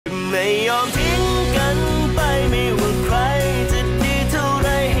ไม่ยอมทิ้งกันไปไม่ว่าใครจะดีเท่าไร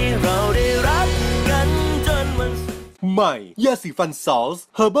ให้เราได้รักกันจนวันใหม่ยาสีฟันซอลส์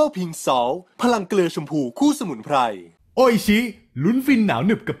เฮอร์เบิลพิงซอลพลังเกลือชมพูคู่สมุนไพรโออิชิลุ้นฟินหนาวห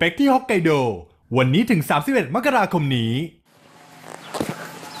นึบกับเป็กที่ฮอกไกโดวันนี้ถึง31 มกราคมนี้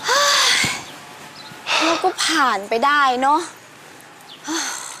แล้วก็ผ่านไปได้เนาะ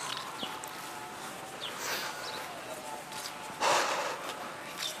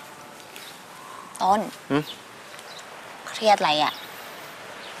ต้นเครียดอะไรอ่ะ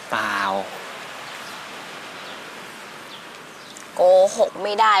เปล่าโกหกไ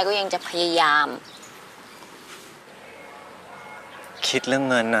ม่ได้ก็ยังจะพยายามคิดเรื่อง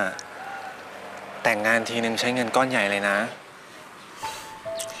เงินน่ะแต่งงานทีนึงใช้เงินก้อนใหญ่เลยนะ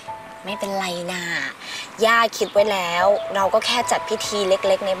ไม่เป็นไรนะย่าคิดไว้แล้วเราก็แค่จัดพิธีเ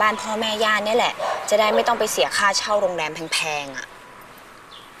ล็กๆในบ้านพ่อแม่ย่าเนี่ยแหละจะได้ไม่ต้องไปเสียค่าเช่าโรงแรมแพงๆอ่ะ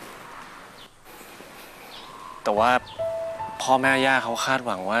แต่ว่าพ่อแม่ย่าเขาคาดห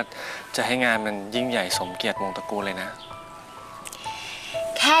วังว่าจะให้งานมันยิ่งใหญ่สมเกียรติวงตระกูลเลยนะ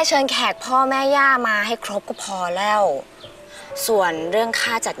แค่เชิญแขกพ่อแม่ย่ามาให้ครบก็พอแล้วส่วนเรื่อง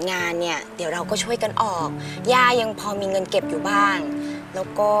ค่าจัดงานเนี่ยเดี๋ยวเราก็ช่วยกันออกย่ายังพอมีเงินเก็บอยู่บ้างแล้ว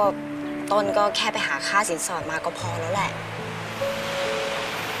ก็ต้นก็แค่ไปหาค่าสินสอดมาก็พอแล้วแหละ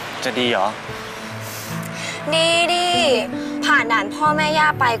จะดีเหรอดีผ่านด่านพ่อแม่ย่า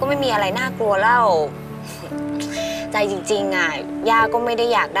ไปก็ไม่มีอะไรน่ากลัวแล้วใจจริงๆอ่ะย่าก็ไม่ได้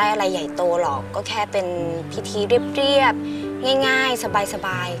อยากได้อะไรใหญ่โตหรอกก็แค่เป็นพิธีเรียบๆง่ายๆสบ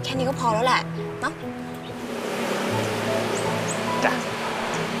ายๆแค่นี้ก็พอแล้วแหละเนาะจ้ะ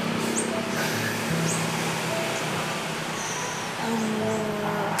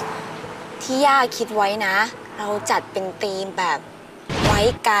ที่ย่าคิดไว้นะเราจัดเป็นธีมแบบไว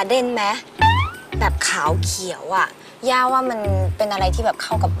ท์การ์เด้นไหมแบบขาวเขียวอ่ะย่าว่ามันเป็นอะไรที่แบบเ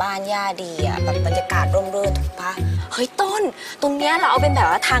ข้ากับบ้านย่าดีอ่ะแบบบรรยากาศร่มรื่นถูกปะเฮ้ยต้นตรงเนี้ยเราเอาเป็นแบบ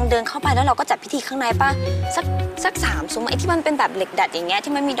ว่าทางเดินเข้าไปแล้วเราก็จัดพิธีข้างในปะสัก3 ซุ้มไอ้ที่มันเป็นแบบเหล็กดัดอย่างเงี้ย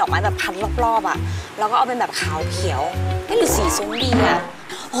ที่มันมีดอกไม้แบบพันรอบๆอ่ะเราก็เอาเป็นแบบขาวเขียวไม่หรือ4 ซุ้มดีอ่ะ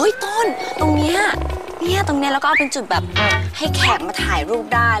เฮ้ยต้นตรงเนี้ยแล้วก็เอาเป็นจุดแบบให้แขกมาถ่ายรูป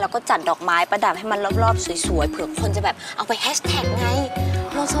ได้แล้วก็จัดดอกไม้ประดับให้มันรอบๆสวยๆเผื่อคนจะแบบเอาไปแฮชแท็กไง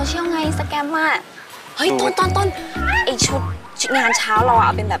ลงโซเชียลไงสแกมอ่ะเฮ้ยต้นไอชุดงานเช้าเราเอ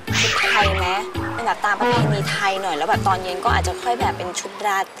าเป็นแบบชุดไทยไหมเป็นแบบตามประเพณีไทยหน่อยแล้วแบบตอนเย็นก็อาจจะค่อยแบบเป็นชุดร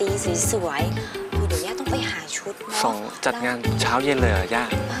าตรีสวยๆเดี๋ยวย่าต้องไปหาชุดเนาะส่งจัดงานเช้าเย็นเลยเหรอย่า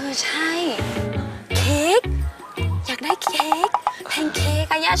ใช่เค้กอยากได้เค้กแพนเค้ก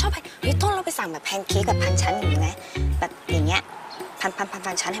ย่าชอบเฮ้ยต้นเราไปสั่งแบบแพนเค้กแบบพันชั้นอย่างนี้ไหมแบบอย่างเงี้ยพั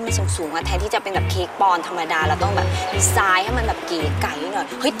นชั้นให้มันสูงๆแทนที่จะเป็นแบบเค้กปอนธรรมดาเราต้องแบบดีไซน์ให้มันแบบเก๋ไก๋หน่อย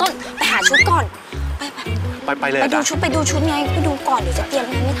เฮ้ยต้นไปหาชุดก่อนไปเลยไปดูชุดไงไปดูก่อนเดี๋ยวจะเตรียม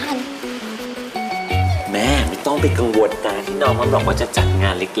งานไม่ทันแม่ไม่ต้องไปกังวลนะที่น้องมันบอกว่าจะจัดงา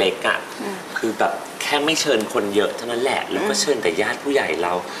นเล็กๆอ่ะคือแบบแค่ไม่เชิญคนเยอะเท่านั้นแหละแล้วก็เชิญแต่ญาติผู้ใหญ่เร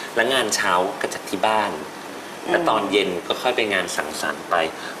าแล้วงานเช้าก็จัดที่บ้านแล้วตอนเย็นก็ค่อยไปงานสังสรรค์ไป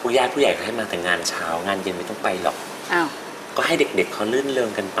ผู้ญาติผู้ใหญ่ก็ให้มาแต่งานเช้างานเย็นไม่ต้องไปหรอกก็ให้เด็กๆเขาลื่นเริง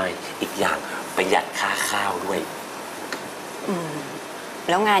กันไปอีกอย่างประหยัดค่าข้าวด้วย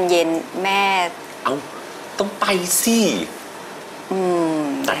แล้วงานเย็นแม่ต้องไปสิ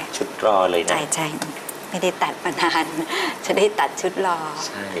ตัดชุดรอเลยนะใช่ไม่ได้ตัดมานานจะได้ตัดชุดรอ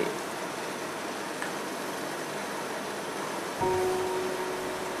ใช่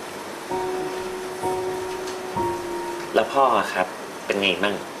แล้วพ่อครับเป็นไงบ้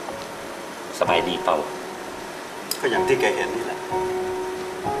างสบายดีเปล่าก็อย่างที่แกเห็นนี่แหละ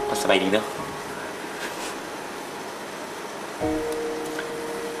ก็สบายดีเนาะ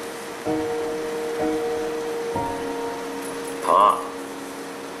พ่อ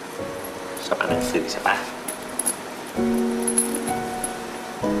ชอบอ่านหนังสือใช่ปะ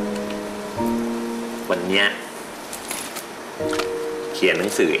วันเนี้ยเขียนหนั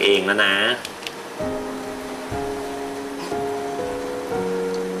งสือเองแล้วนะ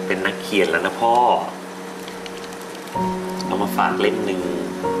เป็นนักเขียนแล้วนะพ่อเอามาฝากเล่มหนึ่ง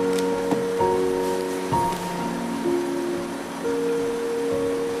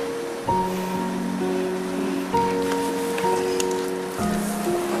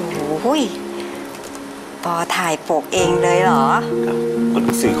โอ้ยปอถ่ายปกเองเลยเหรอครับห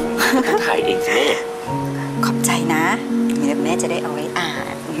นังสือของถ่ายเองสิแม่ขอบใจนะเดี๋ยวแม่จะได้เอาไว้อ่า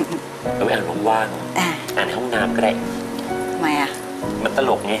นเอาไว้อ่านว่างๆอ่านในห้องน้ำก็ได้ทำไมอ่ะมันต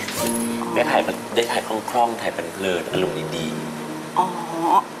ลกไงได้ถ่ายคล่องๆถ่ายเพลินๆอารมณ์ดีๆอ๋อ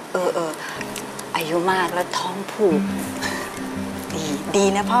อายุมากแล้วท้องผูกดี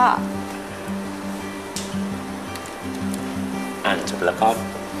นะพ่ออ่านจบแล้วก็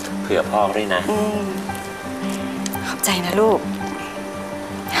เผื่อพ่อด้วยนะขอบใจนะลูก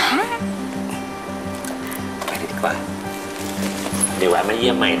ไปดีกว่าเดี๋ยวแวะมาเยี่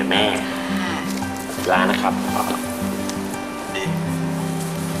ยมใหม่นะแม่ลานะครับ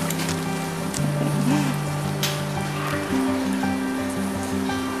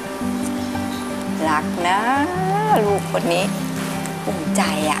รักนะลูกคนนี้ภูมิใจ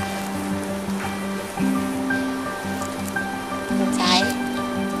อ่ะภูมิใจ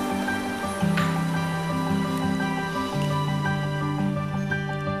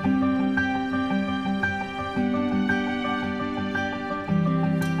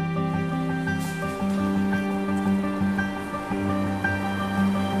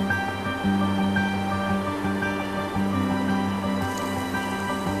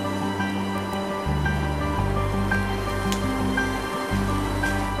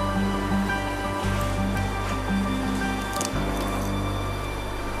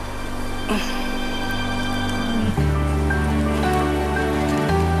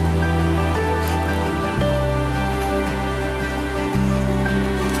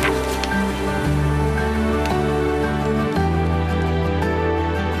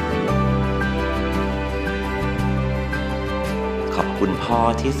ขอบคุณพ่อ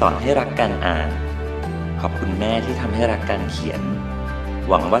ที่สอนให้รักการอ่านขอบคุณแม่ที่ทำให้รักการเขียน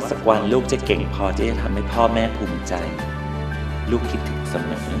หวังว่าสักวันลูกจะเก่งพอที่จะทำให้พ่อแม่ภูมิใจลูกคิดถึงเส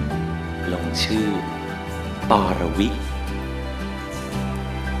มอลงชื่อปรวิ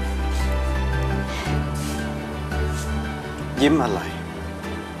ยิ้มอะไร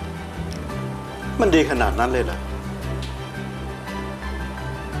มันดีขนาดนั้นเลยเหรอ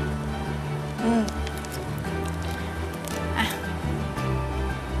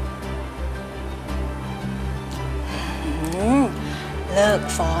เลิก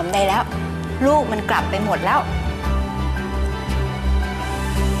ฟอร์มได้แล้วลูกมันกลับไปหมดแล้ว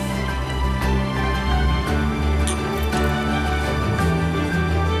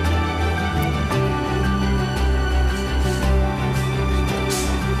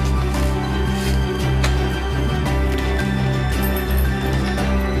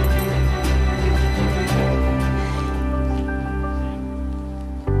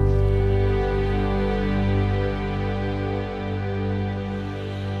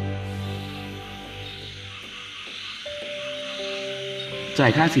จ่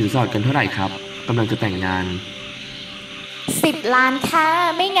ายค่าสินสอดกันเท่าไหร่ครับกำลังจะแต่งงาน10 ล้านค่ะ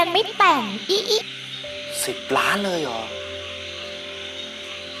ไม่งั้นไม่แต่งอี10 ล้านเลยเหรอ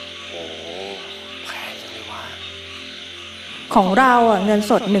โอ้แพงจังเลยวะของเราเงิน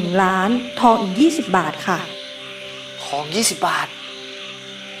สด1 ล้านทองอีก20 บาทค่ะทอง20 บาท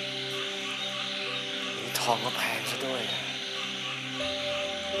นี่ทองก็แพงซะด้วย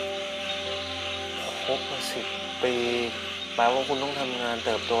ครบมา10 ปีแปลว่าคุณต้องทำงานเ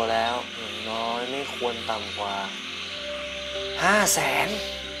ติบโตแล้วอย่างน้อยไม่ควรต่ำกว่า500,000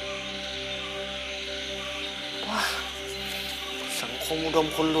ว้าสังคมอุดม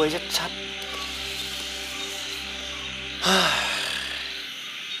คนรวยชัดๆ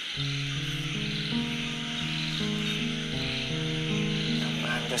ทำง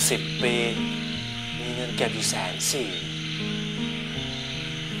านจะ10 ปีมีเงินเก็บอยู่140,000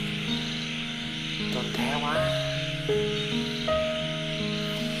จนแท้วะ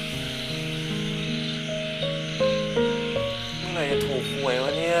เมื่อไหร่จะถูกหวยว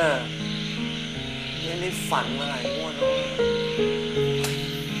ะเนี่ยไม่ได้ฝันมาหลายงวดแล้ว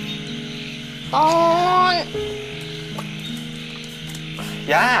ต้น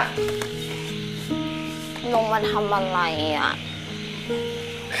ย่าลงมาทำอะไรอ่ะ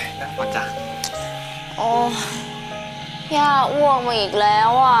นั่งก่อนจ้ะโอ้ย่าอ้วกมาอีกแล้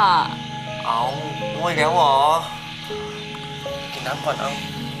วอ่ะเอาง่วงอีกแล้วเหรอกินน้ำก่อนเอา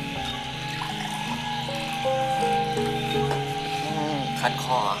คันค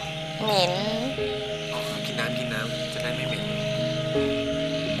อเหม็นกินน้ำจะได้ไม่เหม็น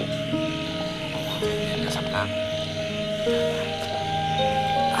โอเคเดี๋ยวสับน้ำ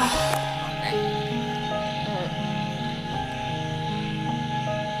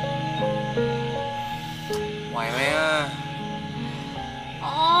ไหวไหมอ่ะโ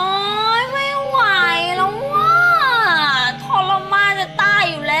อ๊ยไม่ไหวแล้วว่าทรมานจะตาย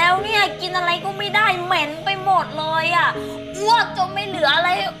อยู่แล้วเนี่ยกินอะไรก็ไม่ได้เหม็นไปหมดเลยอ่ะอ้วกจนไม่เหลืออะไร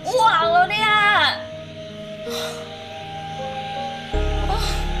อ้วกแล้วเนี่ย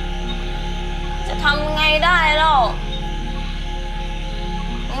จะทำไงได้ล่ะ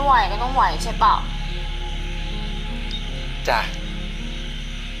ไม่ไหวก็ต้องไหวใช่เปล่าจ้ะ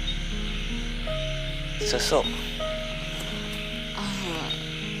สู้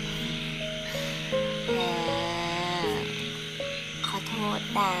ขอโทษ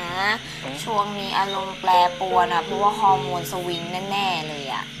แต่ช่วงนี้อารมณ์แปรปรวนอะเพราะว่าฮอร์โมนสวิงแน่ๆเลย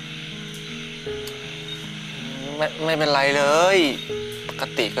อะไม่เป็นไรเลย ปก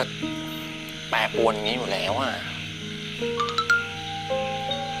ติก็แปรปรวนอย่างนี้อยู่แล้วอะ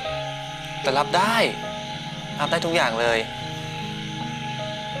แต่รับได้ทุกอย่างเลย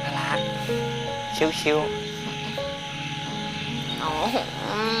น่ารักคิ้ว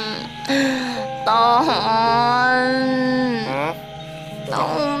ตอน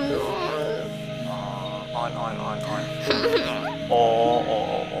โอ้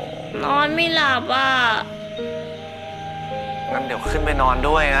นอนไม่หลับอ่ะงั้นเดี๋ยวขึ้นไปนอน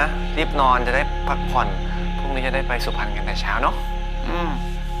ด้วยนะรีบนอนจะได้พักผ่อนพรุ่งนี้จะได้ไปสุพรรณกันแต่เช้าเนาะ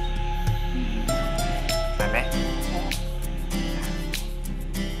ไปไหม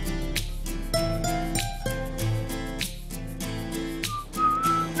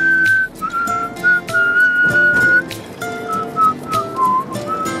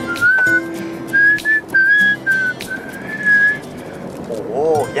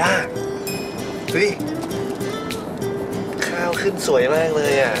ย่าดูดิข้าวขึ้นสวยมากเล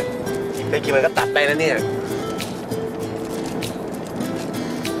ยอ่ะได้กินมันก็ตัดได้แล้วเนี่ย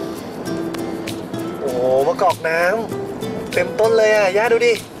โอ้มะกอกน้ำเต็มต้นเลยอ่ะย่าดู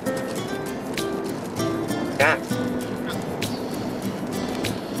ดิย่า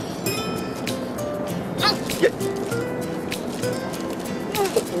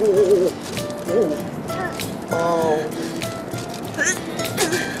โอ้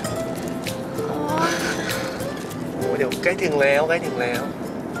เดี๋ยวใกล้ถึงแล้วแต่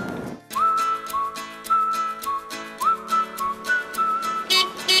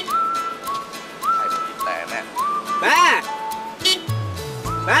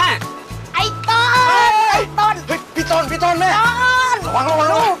แม่ไอ้ต้นเฮ้ยพี่ต้นแม่ระวัง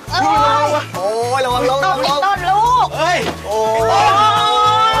โอ้ยระวังไอ้ต้นลูกเฮ้ยโอ้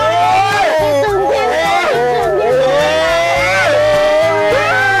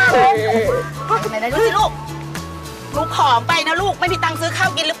ไหนดูสิลูกผอมไปนะลูกไม่มีตังค์ซื้อข้าว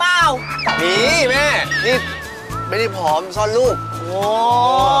กินหรือเปล่ามีแม่นี่ไม่ได้ผอมซ่อนลูกโอ้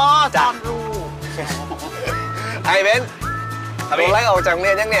ซ่อนลูกไอ้เบนโดนไล่ออกจากเรี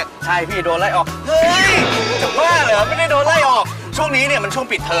ยนยังเนี่ยใช่พี่โดนไล่ออกเฮ้ยจะว่าเหรอไม่ได้โดนไล่ออกช่วงนี้เนี่ยมันช่วง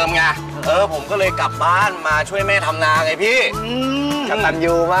ปิดเทอมไงผมก็เลยกลับบ้านมาช่วยแม่ทำนาไงพี่กตัญ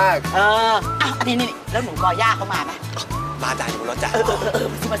ญูมากอันนี้แล้วหนูกอย่าเขามาไหมมาจ่ายอยู่รถจ้ะ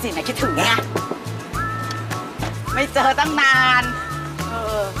มาสิไหนคิดถึงไงไม่เจอตั้งนาน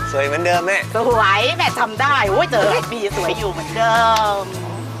สวยเหมือนเดิมแม่สวยแม่จำได้โอ้ยเจอหลายปีสวยอยู่เหมือนเดิม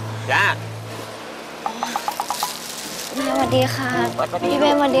จ้าแม่สวัสดีค่ะพี่เบ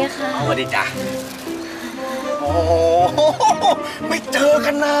นสวัสดีค่ะสวัสดีจ้ะโอ้โหไม่เจอ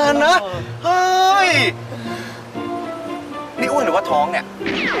กันนานนะเฮ้ยนี่อ้วนหรือว่าท้องเนี่ย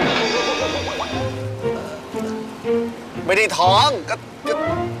ไม่ได้ท้องก็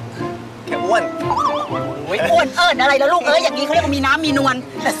แค่อ้วนอ้วนอะไรแล้วลูกอย่างนี้เขาเรียกว่ามีน้ำมีนวล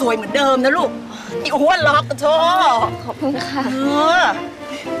แต่สวยเหมือนเดิมนะลูกอีอ้วนล็อกโชว์ขอบคุณค่ะ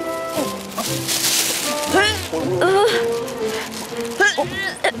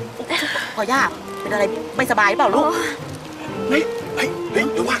พอย่าเป็นอะไรไม่สบายเปล่าลูกเฮ้ยเ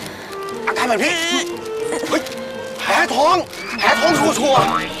ดี๋ยวว่าอาการแบบนี้เฮ้ยแผลท้องชัวร์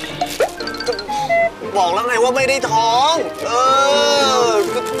บอกแล้วไงว่าไม่ได้ท้อง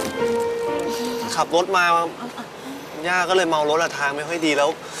ขับรถมาย่าก็เลยเมารถทางไม่ค่อยดีแล้ว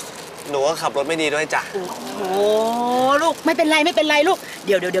หนูก็ขับรถไม่ดีด้วยจ้ะโอ้ลูกไม่เป็นไรลูกเ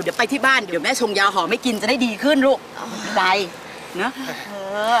ดี๋ยวไปที่บ้านเดี๋ยวแม่ชงยาหอมไม่กินจะได้ดีขึ้นลูกใจเนอะ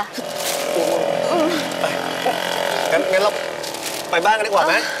งั้นเราไปบ้านกันดีกว่าไ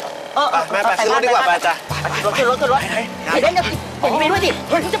หมแม่ไปขึ้นรถดีกว่าไปจ้ะขึ้นรถไอ้เบนจะผมไปด้วยดิ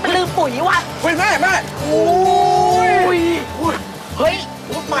จะเป็นลืมปุ๋ยว่ะเฮ้ยแม่โอ้ยเฮ้ย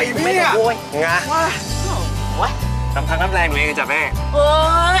รถใหม่พี่อะงาน้ำพักน้ำแรงหนูเองจ้ะแม่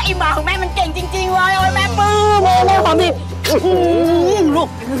ไอ้หมาของแม่มันเก่งจริงๆเลยแม่ปื้มแม่ความดีลูก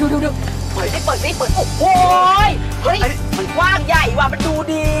ดูเปิดโอ้ยเฮ้ยมันกว้างใหญ่ว่ะมันดู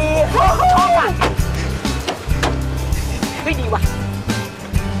ดีชอบอ่ะไม่ดีว่ะ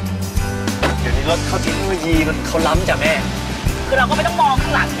เดี๋ยวนี้รถเขาเทคโนโลยีเขาล้ำจ้ะแม่คือเราก็ไม่ต้องมองข้า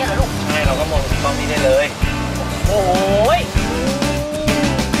งหลังเนี่ยเหรอลูกใช่เราก็มองกล้องนี้ได้เลยโอ้ย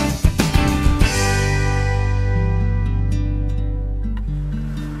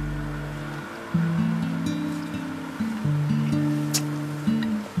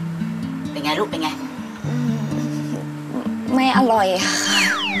เป็นไงลูกเป็นไงไม่อร่อยค่ะ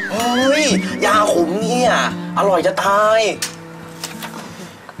เฮ้ยยาขมเนี่ยอร่อยจะตาย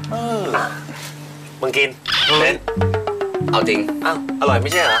มึงกินเบน เอาจริงอ้าวอร่อยไ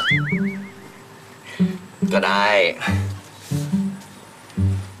ม่ใช่เหรอก็ได้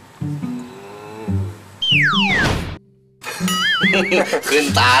ขึ้น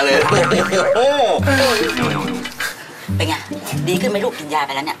ตาเลยเป็นไงดีขึ้นไหมลูกกินยาไ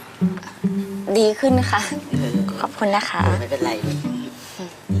ปแล้วเนี่ยดีขึ้นค่ะขอบคุณนะคะไม่เป็นไร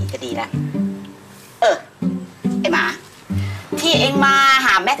ก็ดีนะไอหมาที่เอ็งมาห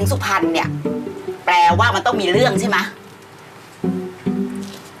าแม่ถึงสุพรรณเนี่ยแปลว่ามันต้องมีเรื่องใช่ไหม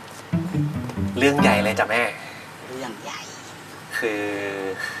เรื่องใหญ่เลยจ้ะแม่เรื่องใหญ่คือ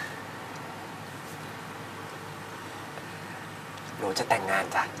หนูจะแต่งงาน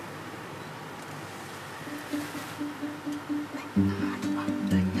จ้ะแต่งงานวะ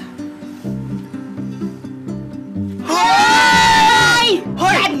แต่งงานเลย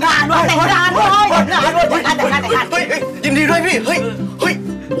แต่งงานยินดีด้วยพี่เฮ้ย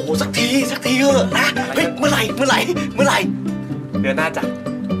โอ้สักทีเถอะนะเฮ้ยเมื่อไหร่เดือนหน้าจ้ะ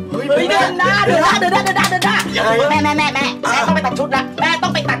เดือนหน้าแม่ต้องไปตัดชุดละแม่ต้อ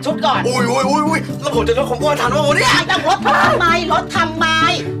งไปตัดชุดก่อนอุ้ยแล้วผมจะลดความอ้วนทันวะวันนี้ต้องลดทำไม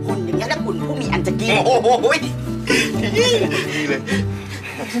หุ่นอย่างนี้แล้วหุ่นผู้มีอันจะกินโอ้ยดีเลย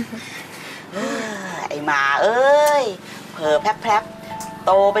ไอหมาเอ้ยเผลอแพรบโ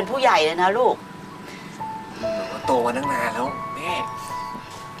ตเป็นผู้ใหญ่เลยนะลูกโตมาตั้งนานแล้วแม่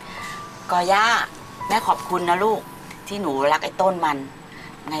กอย่าแม่ขอบคุณนะลูกที่หนูรักไอ้ต้นมัน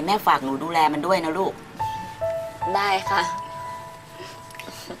ไงแม่ฝากหนูดูแลมันด้วยนะลูกได้ค่ะ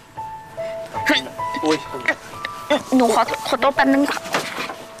อุ้ยหนูขอโต๊ะแป๊บนึงค่ะ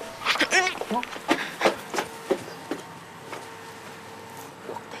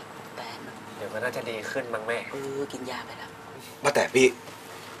เดี๋ยวมันน่าจะดีขึ้นมั้งแม่กินยาไปแล้วมาแต่พี่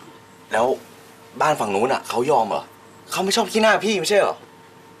แล้วบ้านฝั่งนู้นอ่ะเขายอมเหรอเขาไม่ชอบขี้หน้าพี่ไม่ใช่เหรอ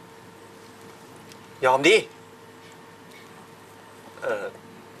ยอมดิ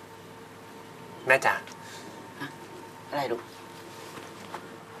แม่จ๋าอะไรลูก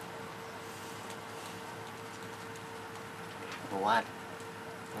หนูว่า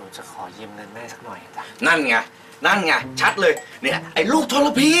หนูจะขอยืมเงินแม่สักหน่อยจ้ะนั่นไงชัดเลยเนี่ยไอ้ลูกทร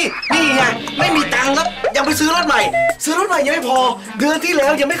พีนี่ไงไม่มีตังค์แล้วยังไปซื้อรถใหม่ยังไม่พอเดือนที่แล้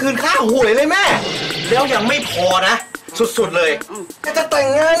วยังไม่คืนค่าหวยเลยแม่แล้วยังไม่พอนะสุดๆเลยจะแต่ง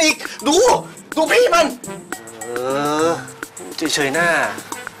งานอีกดูพี่มันเฉยๆหน้า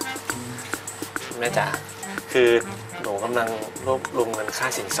แม่จ๋าคือหนูกำลังรวบรวมเงินค่า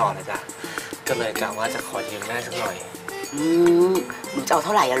สินสอดนะจ๊ะก็เลยกะว่าจะขอยืมแม่สักหน่อยหนูจะเอาเ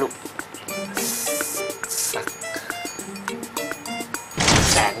ท่าไหร่อะลูกสัก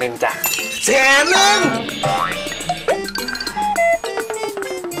100,000จ้ะ100,000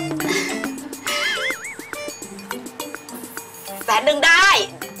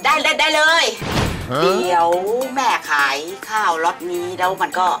ได้เลยเดี๋ยวแม่ขายข้าวล็อตนี้แล้วมั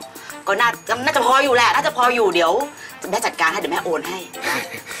นก็น่าจะพออยู่แหละน่าจะพออยู่เดี๋ยวแม่จัดการให้เดี๋ยวแม่โอนให้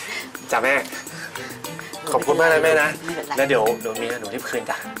จ้ะแม่ขอบคุณมากเลยแม่นะแล้วเดี๋ยวมีหนูรีบคืน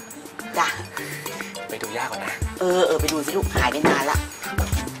จ้ะไปดูย่าก่อนนะไปดูสิลูกหายไปนานละ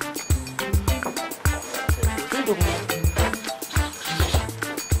ดูแม่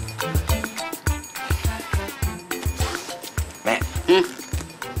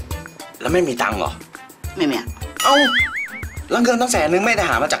แล้วไม่มีตังค์เหรอไม่มีเอ้าแล้วเงินตั้ง100,000แม่จะ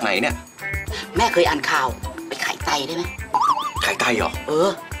หามาจากไหนเนี่ยแม่เคยอ่านข่าวไปขายไตได้ไหมขายไตเหรอ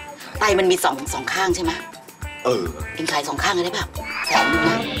ไตมันมีสองข้างใช่ไหมกินขาย2 ข้างได้เปล่า100,000น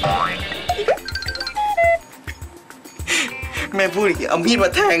ะแม่พูดเอามีดมา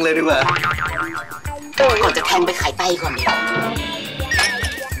แทงเลยดีกว่าก่อนจะแทงไปขายไตก่อน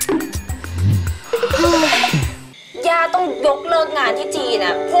ย่าต้องยกเลิกงานที่จีนน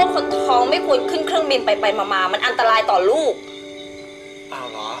ะพวกคนท้องไม่ควรขึ้นเครื่องบินไปมามันอันตรายต่อลูกอ้าว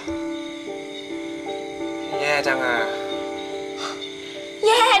เหรอแย่จังอ่ะแ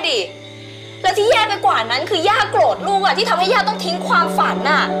ย่ดิและที่แย่ไปกว่านั้นคือย่าโกรธลูกอ่ะที่ทำให้ย่าต้องทิ้งความฝัน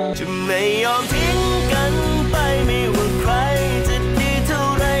น่ะจะไม่ยอมทิ้ง